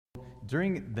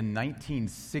during the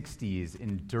 1960s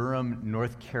in Durham,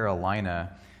 North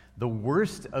Carolina, the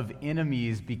worst of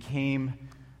enemies became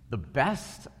the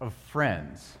best of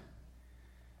friends.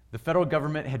 The federal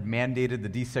government had mandated the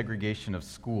desegregation of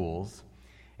schools,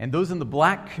 and those in the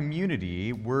black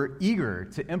community were eager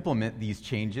to implement these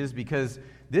changes because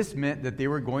this meant that they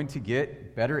were going to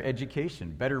get better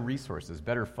education, better resources,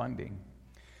 better funding.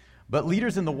 But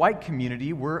leaders in the white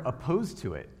community were opposed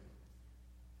to it.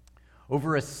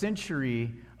 Over a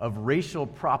century of racial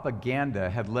propaganda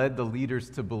had led the leaders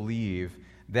to believe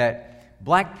that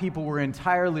black people were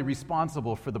entirely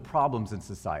responsible for the problems in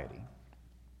society.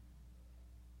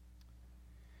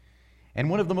 And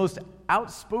one of the most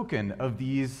outspoken of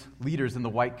these leaders in the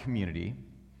white community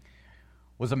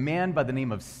was a man by the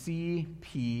name of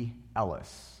C.P.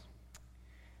 Ellis.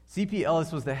 C.P.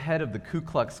 Ellis was the head of the Ku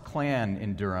Klux Klan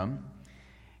in Durham.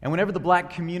 And whenever the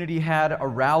black community had a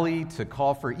rally to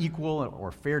call for equal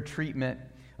or fair treatment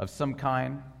of some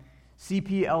kind,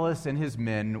 C.P. Ellis and his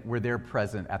men were there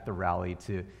present at the rally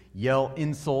to yell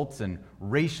insults and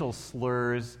racial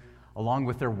slurs along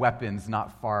with their weapons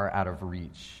not far out of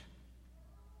reach,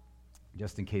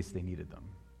 just in case they needed them.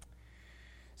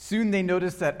 Soon they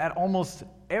noticed that at almost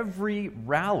every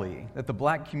rally that the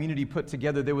black community put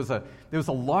together, there was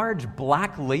a large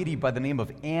black lady by the name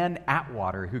of Ann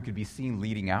Atwater who could be seen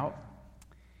leading out.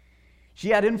 She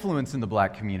had influence in the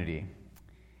black community,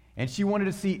 and she wanted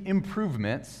to see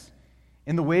improvements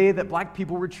in the way that black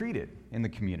people were treated in the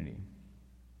community.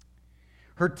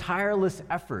 Her tireless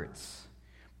efforts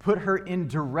put her in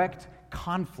direct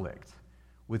conflict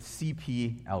with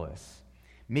C.P. Ellis,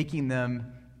 making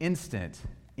them instant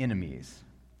enemies.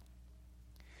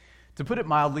 To put it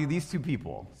mildly, these two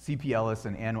people, C.P. Ellis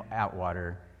and Ann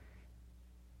Atwater,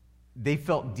 they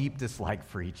felt deep dislike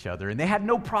for each other, and they had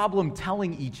no problem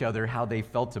telling each other how they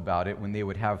felt about it when they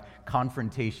would have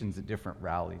confrontations at different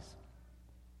rallies.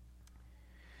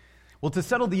 Well, to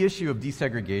settle the issue of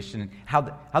desegregation,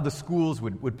 how the schools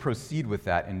would proceed with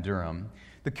that in Durham,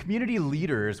 the community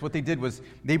leaders, what they did was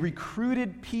they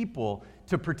recruited people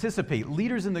to participate,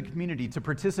 leaders in the community to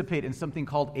participate in something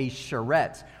called a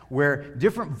charrette, where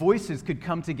different voices could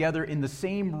come together in the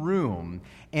same room,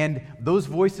 and those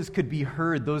voices could be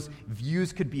heard, those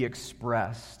views could be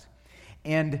expressed.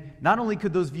 And not only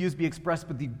could those views be expressed,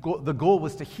 but the goal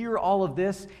was to hear all of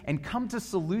this and come to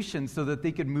solutions so that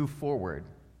they could move forward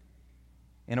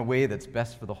in a way that's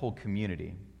best for the whole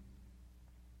community.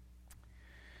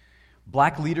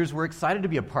 Black leaders were excited to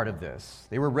be a part of this.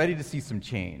 They were ready to see some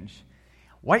change.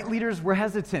 White leaders were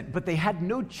hesitant, but they had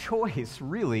no choice,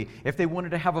 really, if they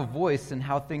wanted to have a voice in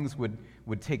how things would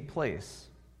take place.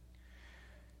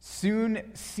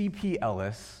 Soon, C.P.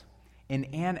 Ellis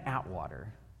and Ann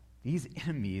Atwater, these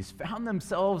enemies, found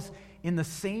themselves in the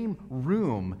same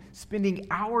room, spending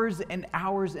hours and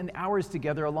hours and hours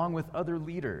together along with other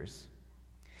leaders.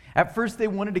 At first, they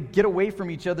wanted to get away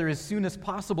from each other as soon as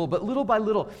possible, but little by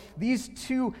little, these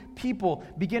two people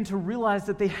began to realize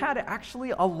that they had actually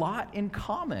a lot in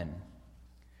common.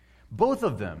 Both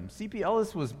of them, C.P.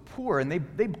 Ellis was poor, and they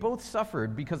both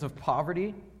suffered because of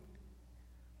poverty.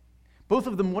 Both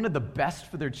of them wanted the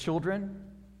best for their children.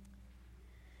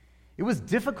 It was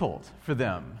difficult for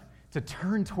them to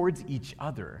turn towards each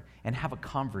other and have a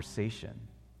conversation.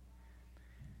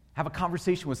 Have a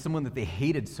conversation with someone that they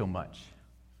hated so much.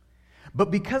 But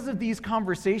because of these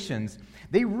conversations,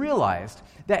 they realized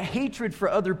that hatred for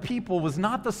other people was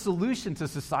not the solution to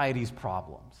society's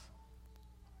problems.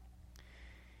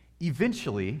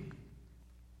 Eventually,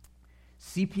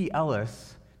 C.P.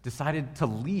 Ellis decided to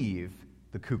leave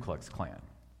the Ku Klux Klan.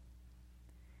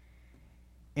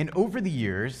 And over the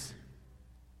years,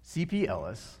 C.P.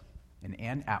 Ellis and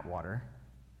Ann Atwater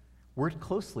worked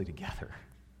closely together,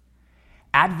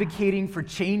 advocating for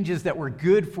changes that were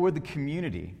good for the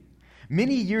community.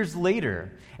 Many years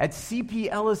later, at C.P.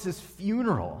 Ellis's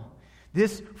funeral,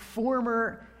 this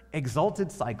former exalted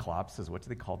Cyclops, is what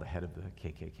they call the head of the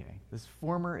KKK, this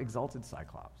former exalted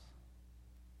Cyclops,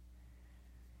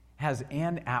 has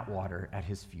Ann Atwater at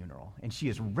his funeral, and she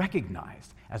is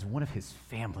recognized as one of his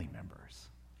family members.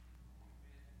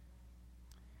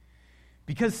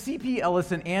 Because C.P.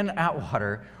 Ellis and Ann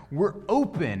Atwater were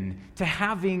open to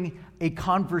having a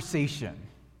conversation,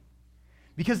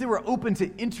 because they were open to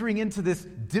entering into this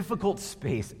difficult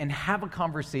space and have a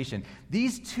conversation,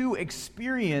 these two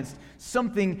experienced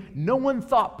something no one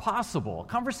thought possible.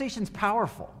 Conversation's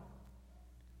powerful.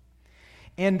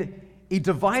 And a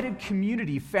divided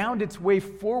community found its way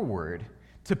forward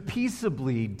to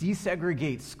peaceably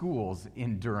desegregate schools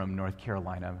in Durham, North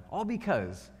Carolina, all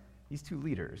because these two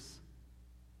leaders,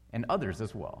 and others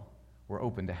as well, were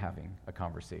open to having a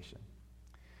conversation.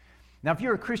 Now, if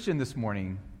you're a Christian this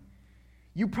morning,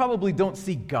 you probably don't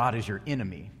see God as your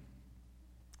enemy.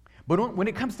 But when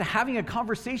it comes to having a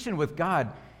conversation with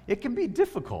God, it can be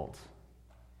difficult.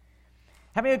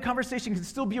 Having a conversation can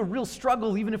still be a real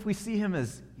struggle, even if we see him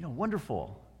as,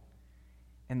 wonderful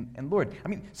and Lord. I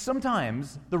mean,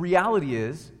 sometimes the reality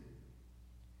is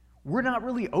we're not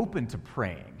really open to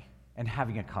praying and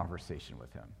having a conversation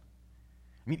with him.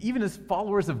 I mean, even as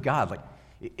followers of God,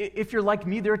 if you're like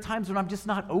me, there are times when I'm just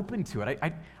not open to it.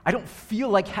 I don't feel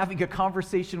like having a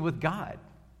conversation with God.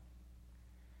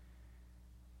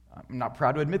 I'm not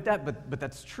proud to admit that, but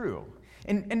that's true.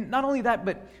 And not only that,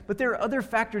 but there are other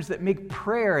factors that make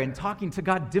prayer and talking to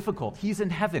God difficult. He's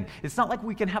in heaven. It's not like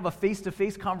we can have a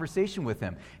face-to-face conversation with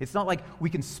him. It's not like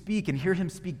we can speak and hear him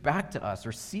speak back to us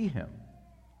or see him.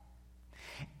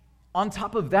 On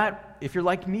top of that, if you're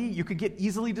like me, you could get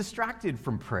easily distracted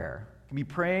from prayer. You can be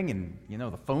praying and,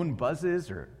 the phone buzzes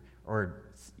or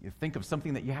you think of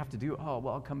something that you have to do. Oh,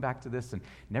 well, I'll come back to this and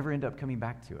never end up coming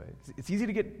back to it. It's easy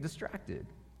to get distracted.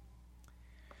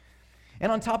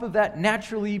 And on top of that,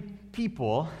 naturally,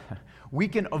 people, we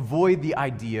can avoid the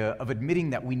idea of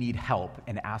admitting that we need help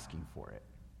and asking for it.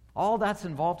 All that's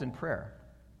involved in prayer.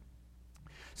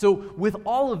 So with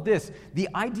all of this, the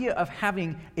idea of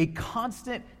having a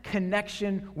constant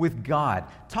connection with God,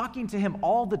 talking to him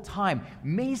all the time,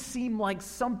 may seem like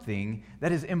something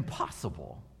that is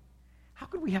impossible. How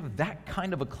could we have that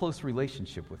kind of a close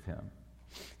relationship with him?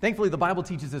 Thankfully, the Bible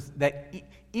teaches us that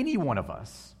any one of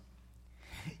us,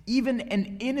 even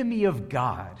an enemy of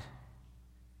God,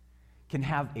 can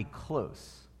have a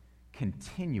close,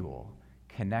 continual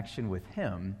connection with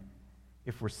him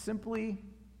if we're simply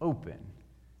open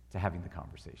to having the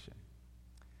conversation.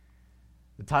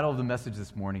 The title of the message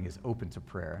this morning is Open to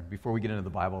Prayer. Before we get into the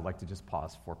Bible, I'd like to just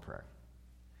pause for prayer.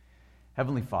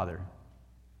 Heavenly Father,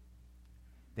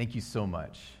 thank you so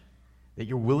much that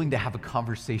you're willing to have a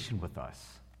conversation with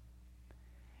us.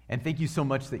 And thank you so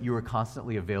much that you are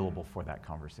constantly available for that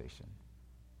conversation.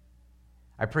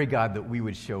 I pray, God, that we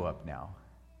would show up now.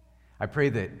 I pray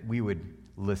that we would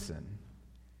listen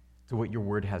to what your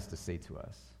word has to say to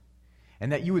us.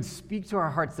 And that you would speak to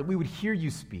our hearts, that we would hear you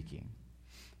speaking.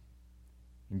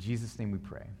 In Jesus' name we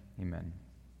pray. Amen.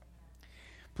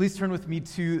 Please turn with me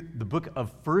to the book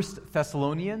of 1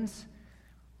 Thessalonians.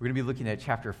 We're going to be looking at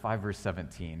chapter 5, verse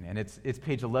 17. And it's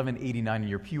page 1189 in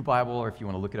your pew Bible, or if you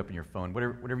want to look it up in your phone,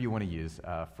 whatever you want to use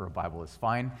for a Bible is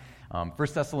fine. 1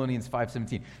 Thessalonians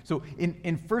 5:17. So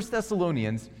in 1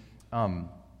 Thessalonians,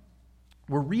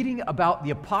 we're reading about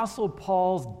the Apostle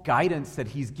Paul's guidance that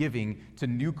he's giving to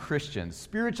new Christians,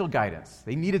 spiritual guidance.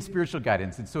 They needed spiritual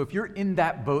guidance. And so if you're in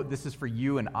that boat, this is for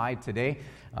you and I today.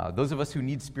 Those of us who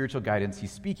need spiritual guidance,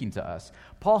 he's speaking to us.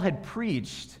 Paul had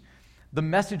preached the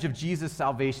message of Jesus'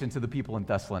 salvation to the people in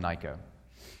Thessalonica.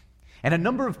 And a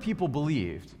number of people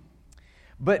believed.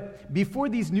 But before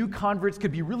these new converts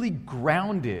could be really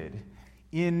grounded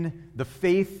in the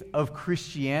faith of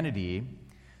Christianity,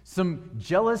 some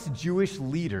jealous Jewish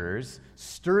leaders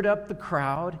stirred up the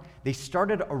crowd. They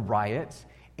started a riot.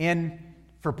 And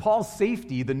for Paul's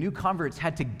safety, the new converts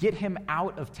had to get him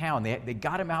out of town. They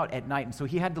got him out at night. And so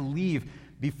he had to leave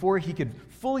before he could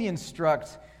fully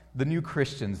instruct the new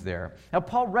Christians there. Now,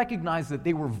 Paul recognized that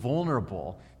they were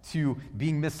vulnerable to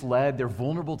being misled. They're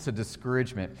vulnerable to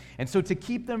discouragement. And so to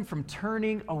keep them from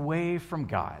turning away from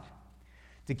God,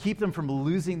 to keep them from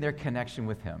losing their connection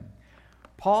with him,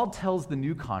 Paul tells the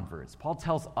new converts, Paul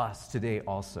tells us today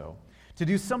also, to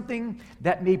do something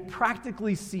that may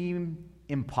practically seem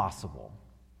impossible.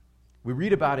 We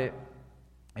read about it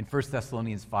in 1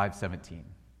 Thessalonians 5:17.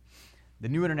 The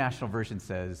New International Version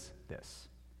says this: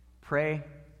 pray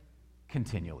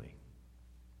continually.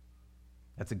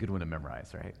 That's a good one to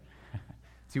memorize, right?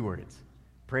 2 words.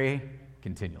 Pray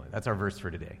continually. That's our verse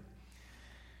for today.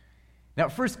 Now,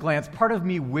 at first glance, part of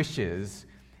me wishes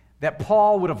that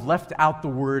Paul would have left out the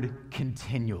word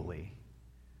continually.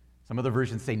 Some other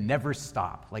versions say never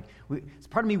stop.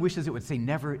 Part of me wishes it would say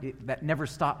that never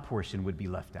stop portion would be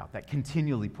left out. That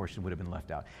continually portion would have been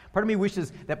left out. Part of me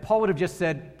wishes that Paul would have just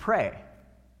said pray.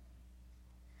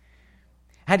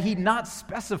 Had he not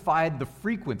specified the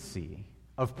frequency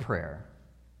of prayer,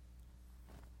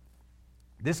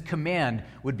 this command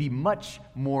would be much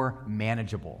more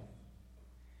manageable.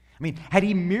 I mean, had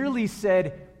he merely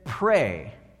said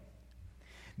pray,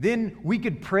 then we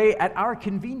could pray at our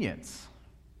convenience,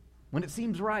 when it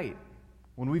seems right,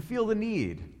 when we feel the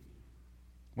need,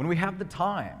 when we have the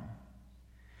time.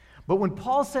 But when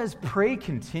Paul says pray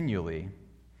continually,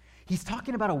 he's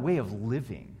talking about a way of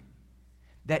living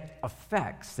that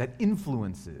affects, that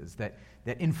influences, that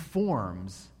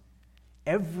informs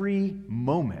every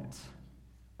moment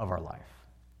of our life.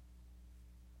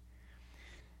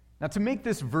 Now, to make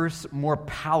this verse more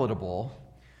palatable,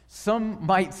 some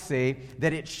might say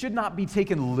that it should not be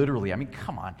taken literally. I mean,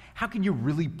 come on. How can you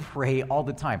really pray all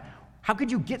the time? How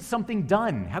could you get something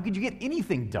done? How could you get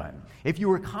anything done if you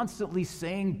were constantly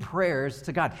saying prayers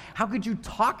to God? How could you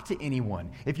talk to anyone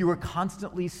if you were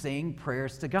constantly saying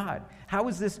prayers to God? How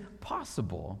is this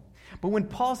possible? But when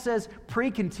Paul says pray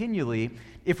continually,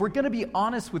 if we're going to be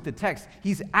honest with the text,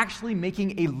 he's actually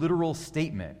making a literal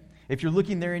statement. If you're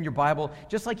looking there in your Bible,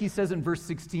 just like he says in verse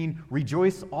 16,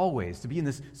 rejoice always, to be in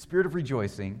this spirit of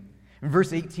rejoicing. In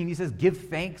verse 18, he says, give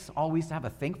thanks always, to have a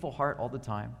thankful heart all the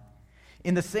time.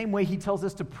 In the same way, he tells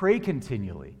us to pray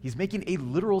continually. He's making a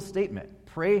literal statement,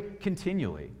 pray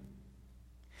continually.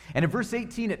 And in verse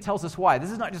 18, it tells us why. This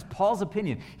is not just Paul's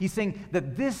opinion. He's saying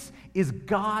that this is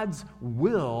God's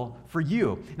will for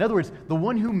you. In other words, the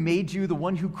one who made you, the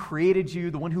one who created you,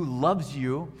 the one who loves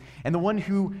you, and the one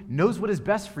who knows what is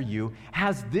best for you,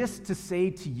 has this to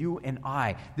say to you and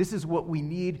I. This is what we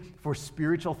need for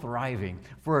spiritual thriving,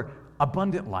 for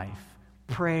abundant life.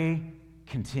 Pray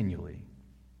continually.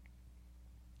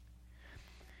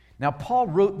 Now, Paul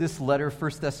wrote this letter,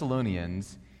 1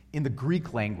 Thessalonians, in the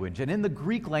Greek language. And in the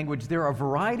Greek language, there are a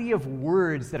variety of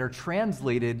words that are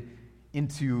translated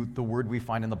into the word we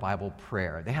find in the Bible,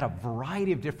 prayer. They had a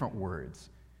variety of different words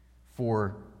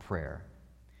for prayer.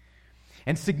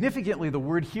 And significantly, the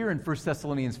word here in 1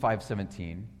 Thessalonians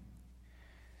 5:17,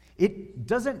 it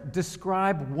doesn't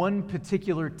describe one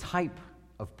particular type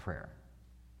of prayer.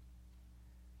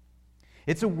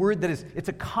 It's a word it's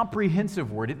a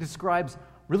comprehensive word. It describes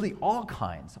really all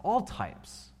kinds, all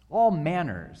types, all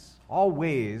manners, all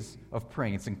ways of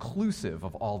praying. It's inclusive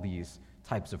of all these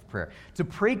types of prayer. To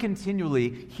pray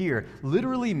continually here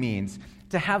literally means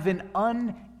to have an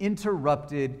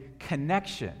uninterrupted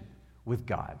connection with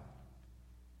God.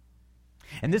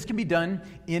 And this can be done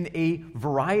in a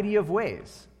variety of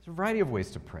ways. There's a variety of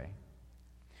ways to pray.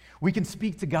 We can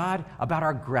speak to God about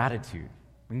our gratitude.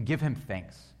 We can give him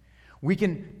thanks. We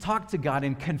can talk to God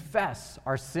and confess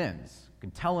our sins. We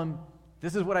can tell him,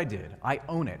 this is what I did. I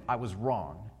own it. I was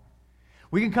wrong.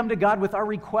 We can come to God with our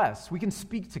requests. We can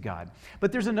speak to God.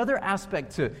 But there's another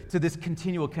aspect to this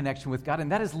continual connection with God,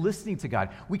 and that is listening to God.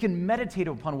 We can meditate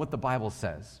upon what the Bible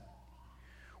says.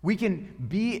 We can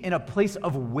be in a place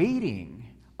of waiting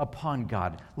upon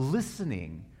God,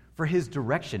 listening for his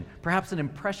direction, perhaps an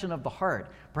impression of the heart,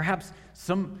 perhaps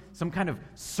some kind of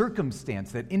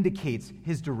circumstance that indicates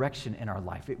his direction in our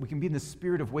life. We can be in the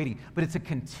spirit of waiting, but it's a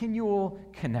continual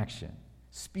connection,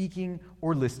 speaking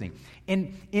or listening.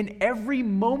 And in every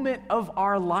moment of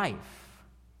our life,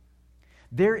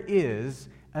 there is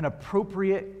an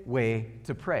appropriate way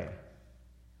to pray.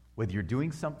 Whether you're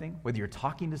doing something, whether you're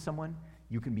talking to someone,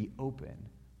 you can be open,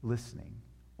 listening,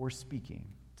 or speaking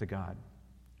to God.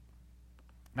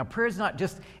 Now, prayer is not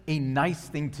just a nice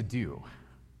thing to do.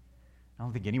 I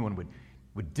don't think anyone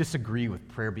would disagree with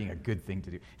prayer being a good thing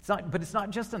to do. But it's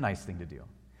not just a nice thing to do.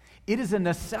 It is a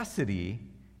necessity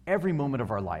every moment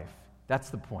of our life. That's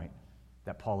the point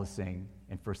that Paul is saying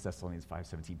in 1 Thessalonians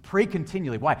 5:17. Pray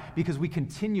continually. Why? Because we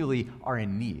continually are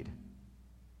in need.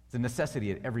 It's a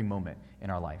necessity at every moment in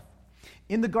our life.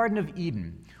 In the Garden of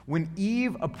Eden, when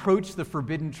Eve approached the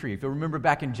forbidden tree, if you'll remember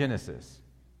back in Genesis,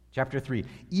 chapter 3,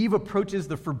 Eve approaches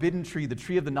the forbidden tree, the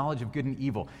tree of the knowledge of good and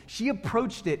evil. She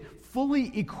approached it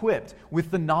fully equipped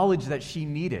with the knowledge that she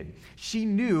needed. She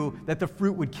knew that the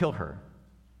fruit would kill her.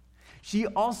 She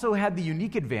also had the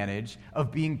unique advantage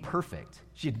of being perfect.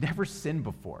 She had never sinned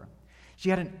before. She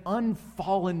had an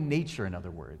unfallen nature, in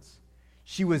other words.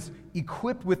 She was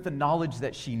equipped with the knowledge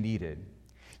that she needed.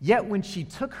 Yet when she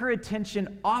took her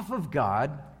attention off of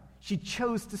God, she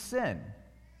chose to sin.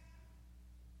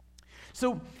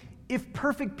 So if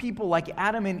perfect people like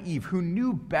Adam and Eve, who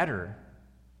knew better,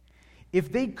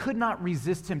 if they could not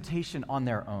resist temptation on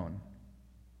their own,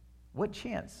 what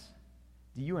chance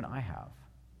do you and I have?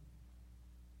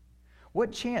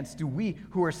 What chance do we,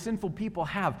 who are sinful people,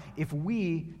 have if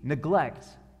we neglect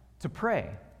to pray?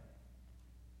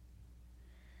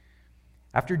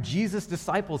 After Jesus'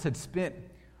 disciples had spent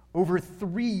over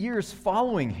 3 years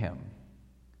following him,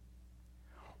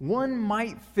 one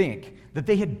might think that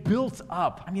they had built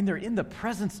up, they're in the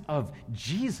presence of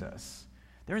Jesus.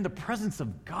 They're in the presence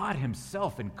of God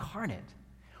himself incarnate.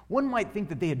 One might think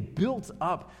that they had built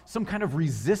up some kind of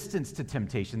resistance to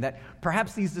temptation, that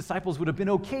perhaps these disciples would have been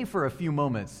okay for a few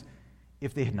moments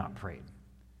if they had not prayed.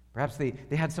 Perhaps they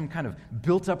had some kind of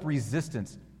built-up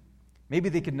resistance. Maybe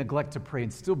they could neglect to pray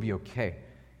and still be okay.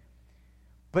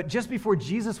 But just before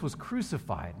Jesus was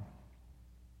crucified,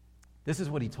 this is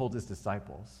what he told his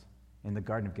disciples in the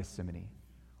Garden of Gethsemane.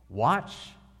 Watch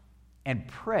and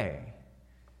pray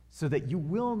so that you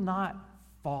will not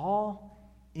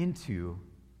fall into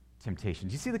temptation.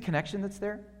 Do you see the connection that's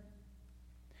there?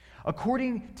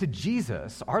 According to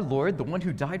Jesus, our Lord, the one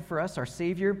who died for us, our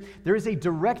Savior, there is a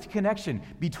direct connection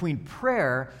between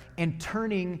prayer and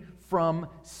turning from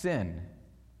sin.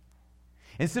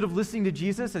 Instead of listening to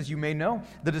Jesus, as you may know,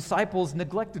 the disciples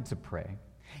neglected to pray.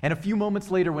 And a few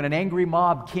moments later, when an angry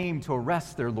mob came to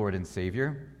arrest their Lord and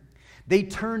Savior, they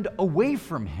turned away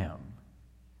from him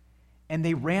and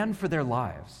they ran for their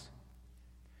lives.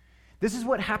 This is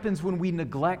what happens when we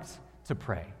neglect to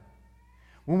pray.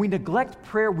 When we neglect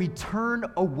prayer, we turn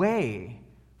away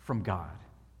from God.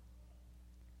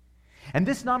 And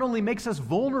this not only makes us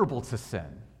vulnerable to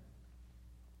sin.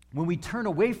 When we turn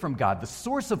away from God, the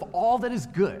source of all that is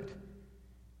good,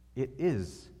 it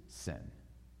is sin.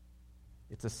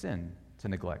 It's a sin to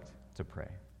neglect to pray.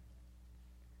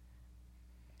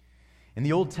 In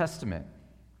the Old Testament,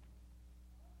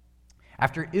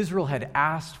 after Israel had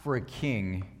asked for a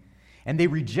king, and they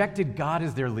rejected God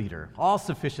as their leader,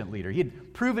 all-sufficient leader. He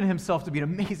had proven himself to be an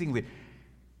amazing leader.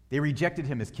 They rejected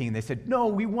him as king. They said, no,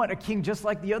 we want a king just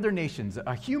like the other nations,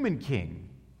 a human king.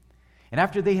 And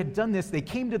after they had done this, they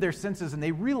came to their senses and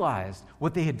they realized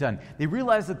what they had done. They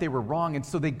realized that they were wrong, and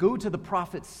so they go to the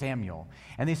prophet Samuel.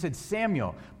 And they said,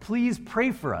 Samuel, please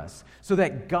pray for us so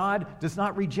that God does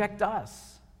not reject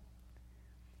us.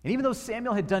 And even though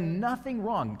Samuel had done nothing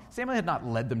wrong, Samuel had not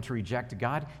led them to reject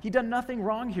God. He'd done nothing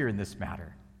wrong here in this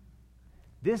matter.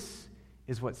 This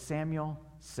is what Samuel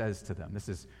says to them. This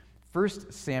is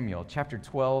 1 Samuel chapter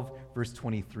 12, verse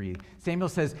 23. Samuel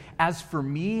says, as for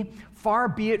me, far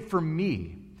be it from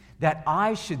me that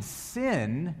I should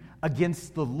sin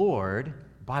against the Lord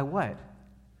by what?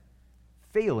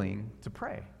 Failing to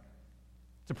pray.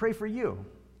 To pray for you.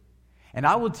 And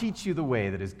I will teach you the way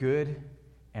that is good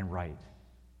and right.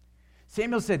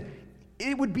 Samuel said,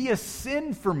 it would be a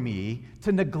sin for me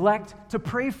to neglect to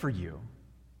pray for you.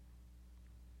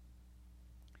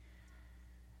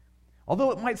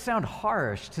 Although it might sound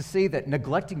harsh to say that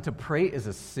neglecting to pray is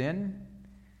a sin,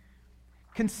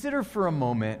 consider for a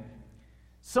moment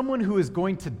someone who is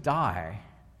going to die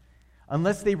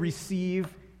unless they receive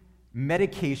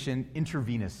medication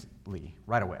intravenously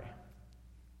right away.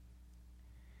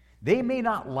 They may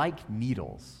not like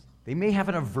needles. They may have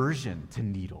an aversion to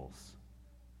needles.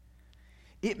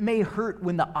 It may hurt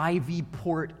when the IV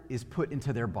port is put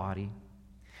into their body.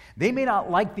 They may not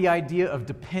like the idea of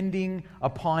depending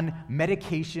upon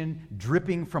medication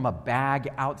dripping from a bag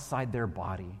outside their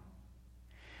body.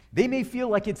 They may feel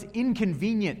like it's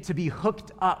inconvenient to be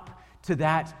hooked up to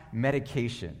that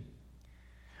medication.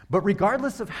 But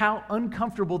regardless of how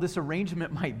uncomfortable this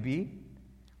arrangement might be,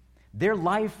 their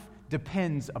life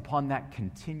depends upon that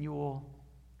continual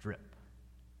drip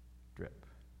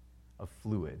of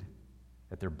fluid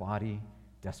that their body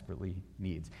desperately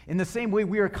needs. In the same way,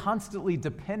 we are constantly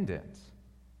dependent,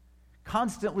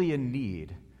 constantly in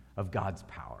need of God's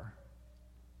power.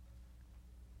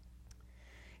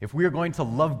 If we are going to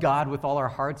love God with all our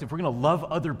hearts, if we're going to love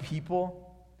other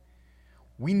people,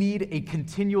 we need a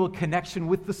continual connection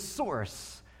with the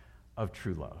source of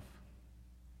true love.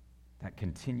 That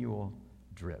continual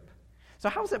drip. So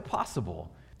how is it possible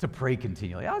to pray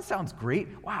continually? Oh, that sounds great.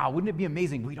 Wow, wouldn't it be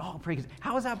amazing? We'd all pray.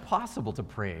 How is that possible to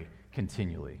pray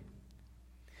continually?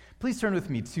 Please turn with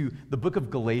me to the book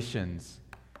of Galatians,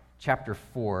 chapter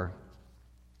 4,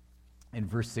 and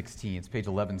verse 16. It's page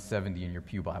 1170 in your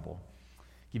Pew Bible.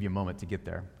 Give you a moment to get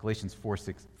there. Galatians 4,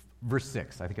 6, verse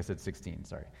 6. I think I said 16,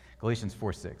 sorry. Galatians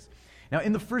 4, 6. Now,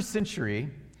 in the first century,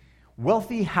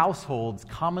 wealthy households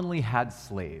commonly had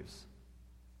slaves.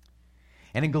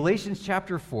 And in Galatians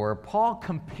chapter 4, Paul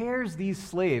compares these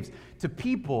slaves to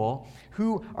people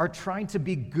who are trying to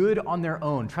be good on their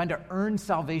own, trying to earn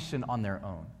salvation on their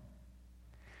own.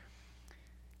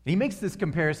 And he makes this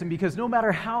comparison because no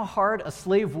matter how hard a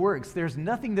slave works, there's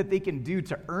nothing that they can do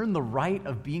to earn the right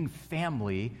of being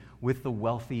family with the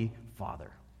wealthy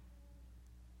father.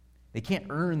 They can't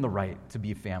earn the right to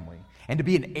be family and to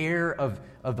be an heir of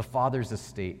the father's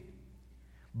estate.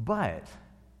 But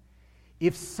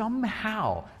if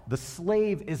somehow the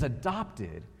slave is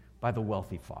adopted by the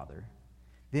wealthy father,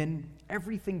 then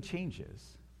everything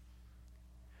changes.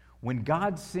 When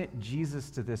God sent Jesus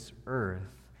to this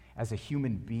earth as a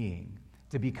human being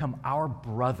to become our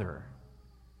brother,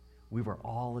 we were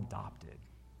all adopted.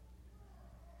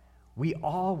 We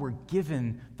all were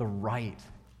given the right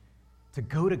to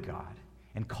go to God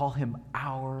and call him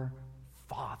our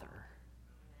Father.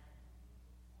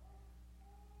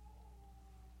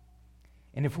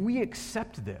 And if we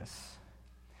accept this,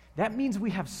 that means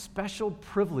we have special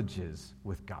privileges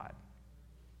with God.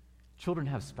 Children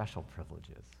have special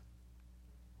privileges.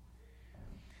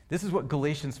 This is what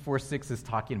Galatians 4:6 is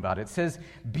talking about. It says,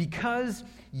 because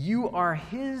you are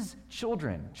his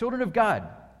children, children of God,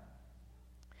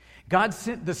 God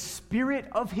sent the Spirit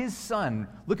of his Son.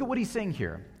 Look at what he's saying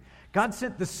here. God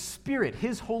sent the Spirit,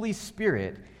 his Holy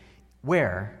Spirit,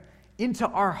 where? Into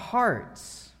our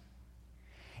hearts.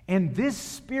 And this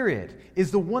Spirit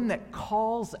is the one that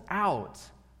calls out,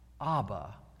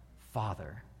 Abba,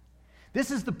 Father. This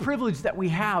is the privilege that we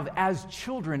have as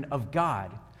children of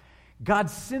God. God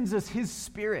sends us his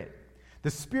Spirit, the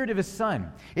Spirit of his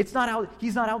Son. He's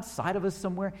not outside of us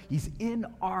somewhere. He's in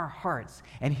our hearts.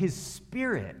 And his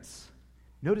Spirit,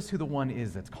 notice who the one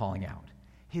is that's calling out.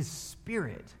 His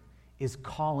Spirit is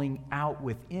calling out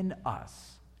within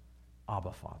us,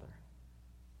 Abba, Father.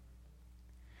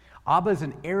 Abba is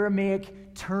an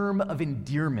Aramaic term of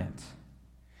endearment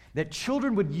that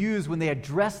children would use when they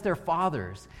addressed their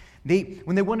fathers.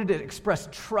 When they wanted to express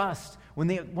trust, when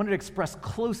they wanted to express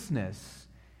closeness,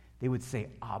 they would say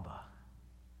Abba.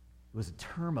 It was a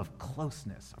term of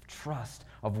closeness, of trust,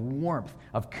 of warmth,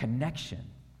 of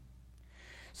connection.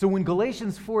 So when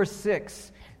Galatians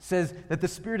 4:6 says that the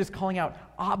Spirit is calling out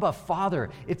Abba,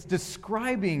 Father, it's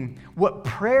describing what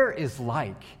prayer is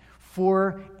like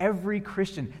for every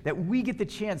Christian, that we get the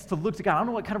chance to look to God. I don't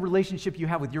know what kind of relationship you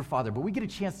have with your Father, but we get a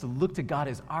chance to look to God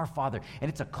as our Father, and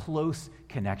it's a close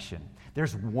connection.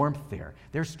 There's warmth there.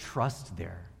 There's trust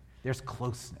there. There's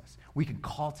closeness. We can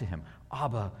call to him,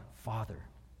 Abba, Father.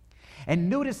 And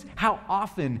notice how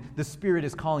often the Spirit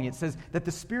is calling. It says that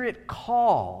the Spirit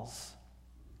calls.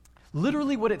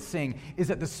 Literally what it's saying is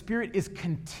that the Spirit is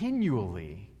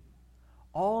continually,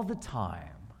 all the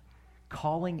time,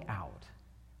 calling out,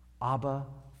 Abba,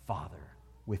 Father,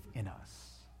 within us.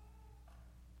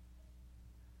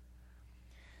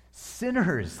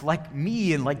 Sinners like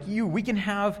me and like you, we can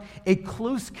have a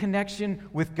close connection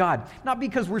with God. Not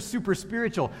because we're super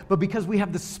spiritual, but because we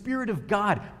have the Spirit of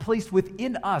God placed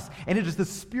within us. And it is the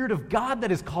Spirit of God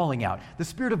that is calling out, the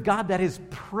Spirit of God that is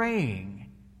praying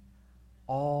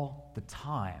all the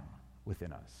time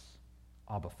within us.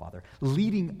 Abba, Father,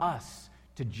 leading us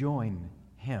to join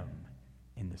him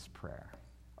in this prayer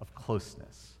of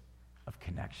closeness, of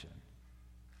connection,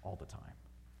 all the time.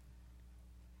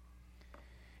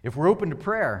 If we're open to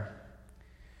prayer,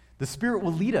 the Spirit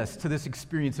will lead us to this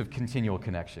experience of continual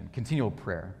connection, continual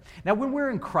prayer. Now, when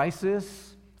we're in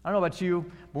crisis, I don't know about you,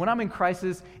 but when I'm in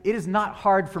crisis, it is not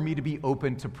hard for me to be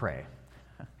open to pray.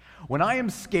 When I am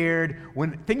scared,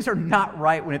 when things are not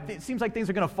right, when it seems like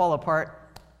things are going to fall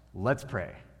apart, let's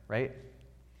pray, right?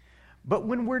 But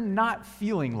when we're not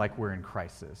feeling like we're in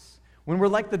crisis, when we're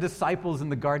like the disciples in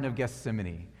the Garden of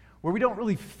Gethsemane, where we don't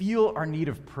really feel our need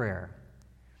of prayer,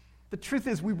 the truth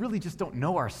is we really just don't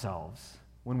know ourselves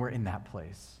when we're in that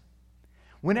place.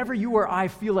 Whenever you or I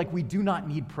feel like we do not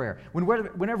need prayer,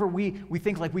 whenever we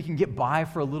think like we can get by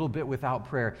for a little bit without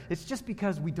prayer, it's just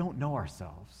because we don't know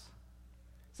ourselves.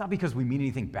 It's not because we mean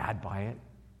anything bad by it.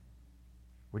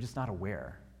 We're just not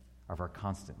aware of our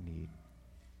constant need.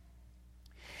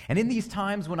 And in these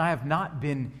times when I have not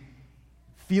been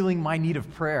feeling my need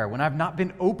of prayer, when I've not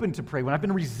been open to pray, when I've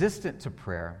been resistant to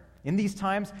prayer, in these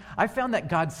times, I found that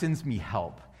God sends me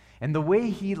help. And the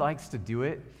way he likes to do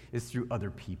it is through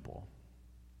other people.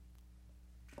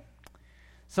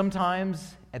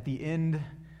 Sometimes at the end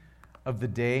of the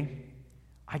day,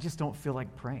 I just don't feel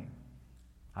like praying.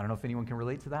 I don't know if anyone can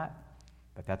relate to that,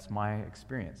 but that's my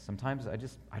experience. Sometimes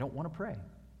I don't want to pray.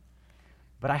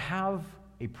 But I have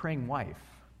a praying wife.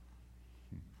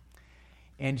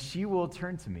 And she will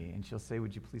turn to me and she'll say,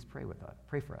 would you please pray with us?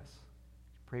 Pray for us.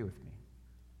 Pray with me.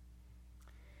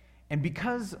 And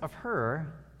because of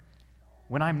her,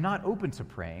 when I'm not open to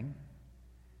praying,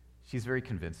 she's very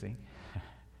convincing.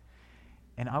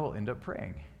 And I will end up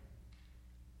praying.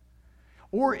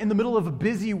 Or in the middle of a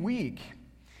busy week,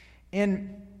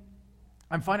 and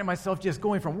I'm finding myself just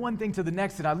going from one thing to the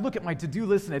next, and I look at my to-do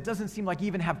list, and it doesn't seem like I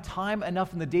even have time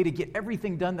enough in the day to get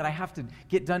everything done that I have to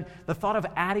get done. The thought of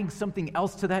adding something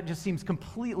else to that just seems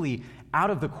completely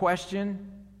out of the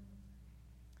question.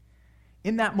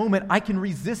 In that moment, I can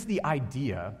resist the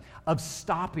idea of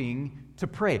stopping to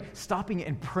pray, stopping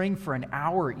and praying for an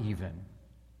hour even.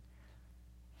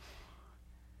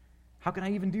 How can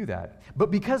I even do that?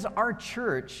 But because our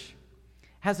church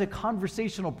has a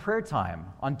conversational prayer time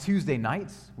on Tuesday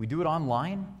nights, we do it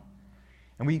online,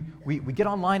 and we get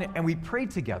online and we pray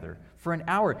together for an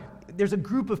hour. There's a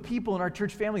group of people in our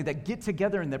church family that get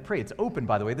together and that pray. It's open,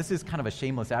 by the way. This is kind of a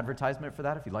shameless advertisement for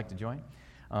that if you'd like to join.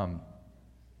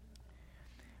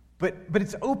 But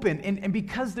it's open, and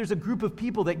because there's a group of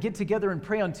people that get together and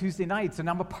pray on Tuesday nights, and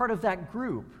I'm a part of that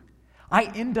group, I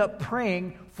end up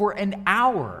praying for an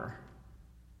hour,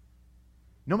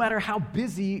 no matter how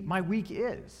busy my week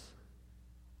is.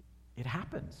 It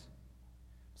happens.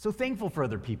 So thankful for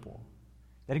other people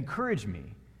that encourage me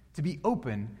to be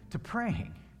open to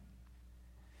praying.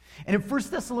 And in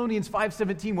 1 Thessalonians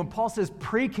 5:17, when Paul says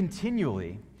pray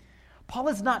continually, Paul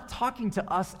is not talking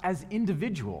to us as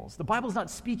individuals. The Bible is not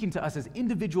speaking to us as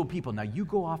individual people. Now, you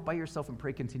go off by yourself and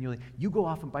pray continually. You go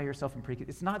off and by yourself and pray.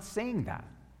 It's not saying that.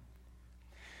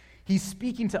 He's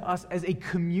speaking to us as a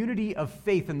community of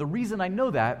faith. And the reason I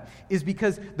know that is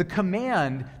because the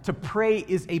command to pray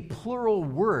is a plural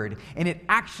word, and it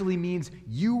actually means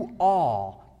you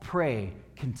all pray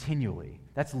continually.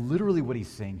 That's literally what he's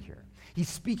saying here. He's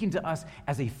speaking to us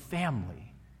as a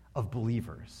family of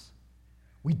believers.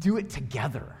 We do it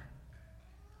together.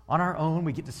 On our own,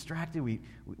 we get distracted. We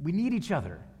need each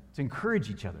other to encourage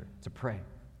each other to pray.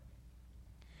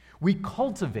 We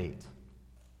cultivate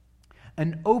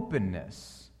an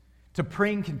openness to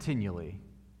praying continually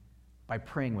by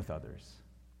praying with others.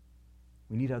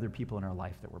 We need other people in our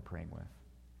life that we're praying with.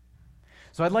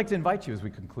 So I'd like to invite you as we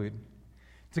conclude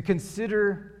to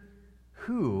consider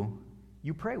who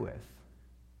you pray with.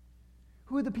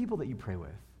 Who are the people that you pray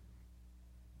with?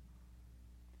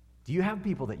 Do you have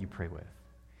people that you pray with?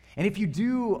 And if you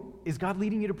do, is God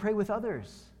leading you to pray with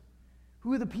others?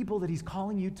 Who are the people that he's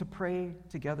calling you to pray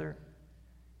together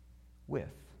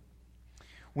with?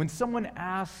 When someone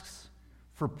asks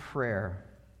for prayer,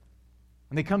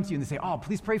 and they come to you and they say, oh,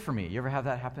 please pray for me. You ever have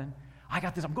that happen? I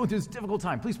got this. I'm going through this difficult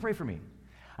time. Please pray for me.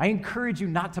 I encourage you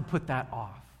not to put that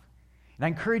off. And I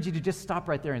encourage you to just stop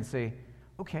right there and say,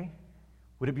 okay,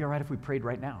 would it be all right if we prayed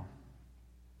right now?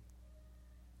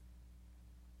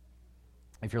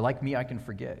 If you're like me, I can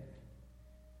forget.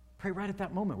 Pray right at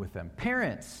that moment with them.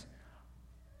 Parents,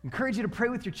 encourage you to pray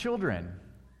with your children.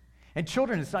 And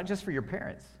children, it's not just for your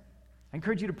parents. I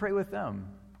encourage you to pray with them.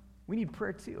 We need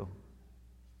prayer too.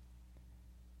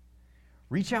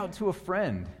 Reach out to a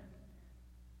friend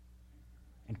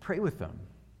and pray with them.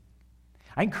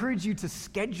 I encourage you to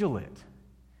schedule it.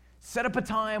 Set up a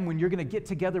time when you're going to get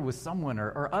together with someone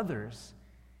or others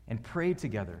and pray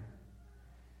together.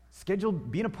 Schedule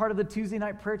being a part of the Tuesday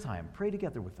night prayer time. Pray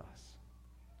together with us.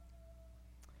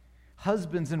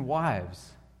 Husbands and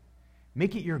wives,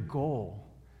 make it your goal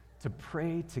to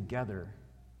pray together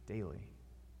daily.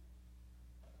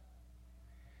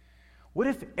 What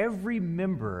if every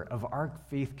member of our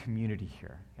faith community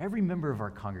here, every member of our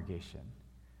congregation,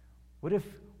 what if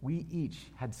we each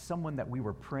had someone that we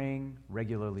were praying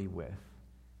regularly with?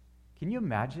 Can you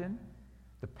imagine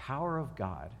the power of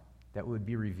God that would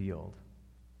be revealed?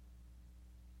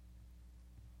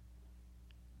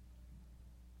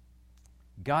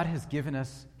 God has given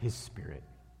us his Spirit.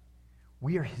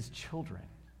 We are his children.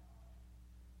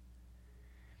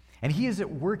 And he is at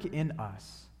work in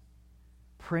us,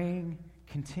 praying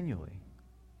continually.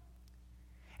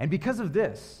 And because of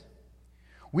this,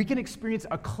 we can experience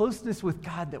a closeness with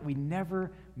God that we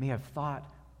never may have thought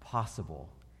possible.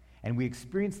 And we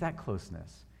experience that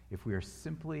closeness if we are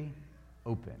simply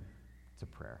open to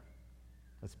prayer.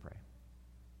 Let's pray.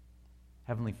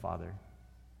 Heavenly Father,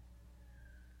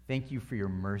 thank you for your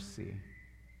mercy,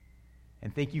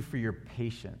 and thank you for your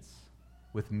patience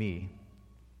with me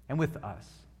and with us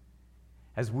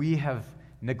as we have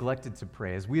neglected to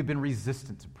pray, as we have been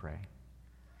resistant to pray.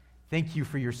 Thank you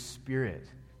for your Spirit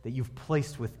that you've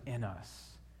placed within us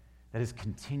that is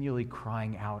continually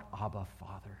crying out, Abba,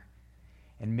 Father.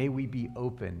 And may we be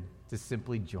open to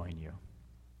simply join you.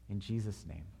 In Jesus'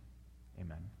 name,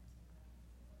 amen.